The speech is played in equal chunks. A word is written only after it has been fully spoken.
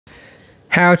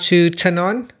How to turn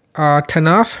on or turn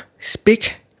off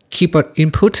speak keyboard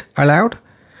input aloud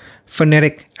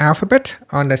phonetic alphabet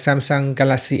on the Samsung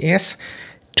Galaxy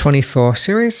S24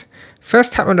 series.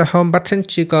 First, tap on the home button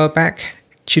to go back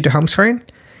to the home screen.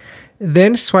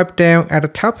 Then swipe down at the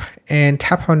top and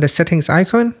tap on the settings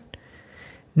icon.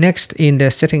 Next, in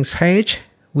the settings page,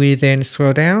 we then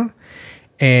scroll down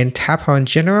and tap on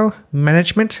General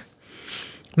Management.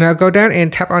 Now go down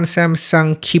and tap on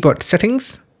Samsung keyboard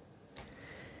settings.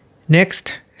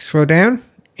 Next, scroll down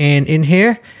and in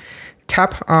here,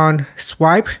 tap on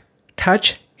Swipe,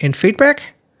 Touch, and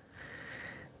Feedback.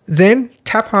 Then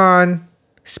tap on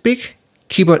Speak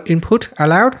Keyboard Input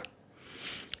Aloud.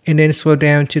 And then scroll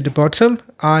down to the bottom.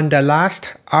 On the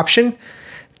last option,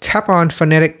 tap on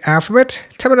Phonetic Alphabet.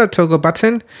 Tap on the toggle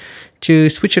button to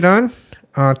switch it on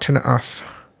or turn it off.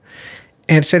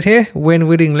 And it said here, when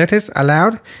reading letters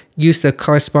aloud, use the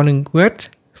corresponding word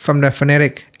from the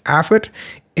phonetic alphabet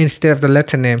instead of the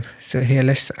letter name. So here,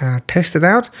 let's test it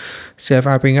out. So if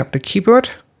I bring up the keyboard.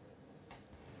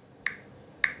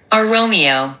 R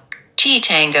Romeo, T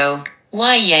Tango,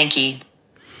 Y Yankee.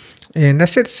 And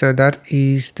that's it. So that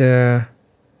is the,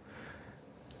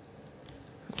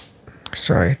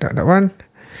 sorry, not that one.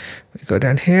 We go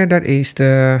down here. That is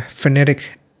the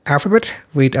phonetic alphabet,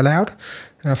 read aloud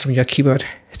from your keyboard.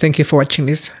 Thank you for watching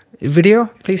this video.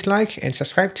 Please like and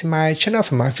subscribe to my channel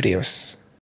for more videos.